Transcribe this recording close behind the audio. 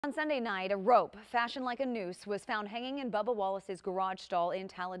On Sunday night, a rope fashioned like a noose was found hanging in Bubba Wallace's garage stall in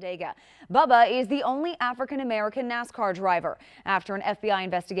Talladega. Bubba is the only African-American NASCAR driver. After an FBI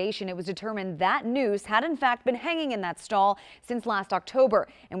investigation, it was determined that noose had in fact been hanging in that stall since last October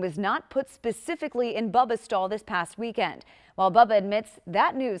and was not put specifically in Bubba's stall this past weekend. While Bubba admits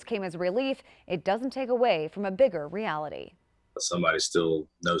that news came as relief, it doesn't take away from a bigger reality. Somebody still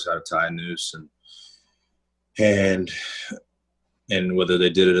knows how to tie a noose, and whether they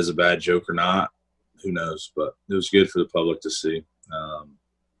did it as a bad joke or not, who knows? But it was good for the public to see. It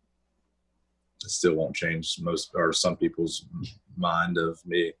still won't change some people's mind of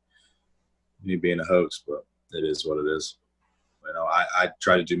me being a hoax, but it is what it is. You know, I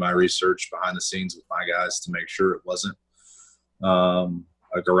try to do my research behind the scenes with my guys to make sure it wasn't a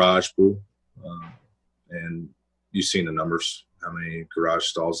garage pool. And you've seen the numbers, how many garage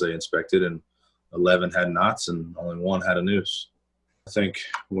stalls they inspected, and 11 had knots and only one had a noose. I think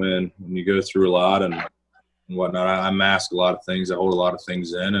when you go through a lot and whatnot, I mask a lot of things. I hold a lot of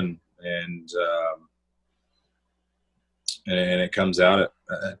things in, and it comes out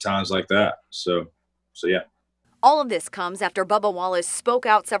at times like that. So yeah. All of this comes after Bubba Wallace spoke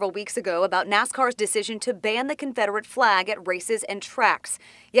out several weeks ago about NASCAR's decision to ban the Confederate flag at races and tracks.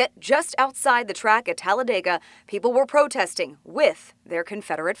 Yet just outside the track at Talladega, people were protesting with their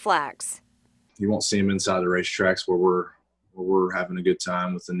Confederate flags. You won't see them inside the racetracks where we're having a good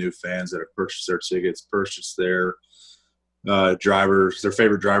time with the new fans that have purchased their tickets, purchased their favorite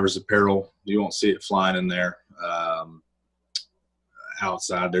drivers' apparel. You won't see it flying in there.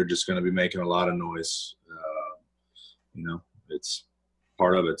 Outside, they're just going to be making a lot of noise. You know, it's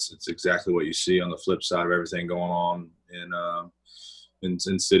part of it. It's exactly what you see on the flip side of everything going on in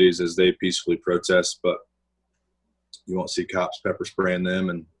cities as they peacefully protest. But you won't see cops pepper spraying them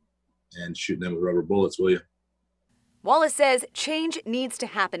and shooting them with rubber bullets, will you? Wallace says change needs to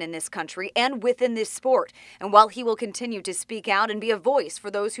happen in this country and within this sport. And while he will continue to speak out and be a voice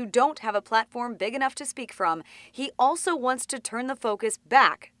for those who don't have a platform big enough to speak from, he also wants to turn the focus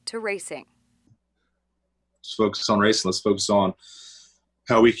back to racing. Let's focus on racing. Let's focus on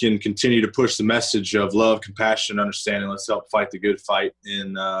how we can continue to push the message of love, compassion, understanding. Let's help fight the good fight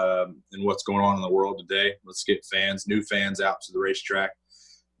in what's going on in the world today. Let's get new fans out to the racetrack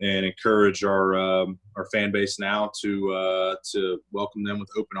and encourage our fan base now to welcome them with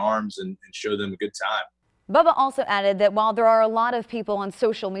open arms and show them a good time. Bubba also added that while there are a lot of people on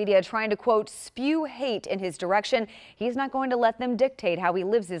social media trying to, quote, spew hate in his direction, he's not going to let them dictate how he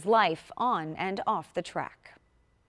lives his life on and off the track.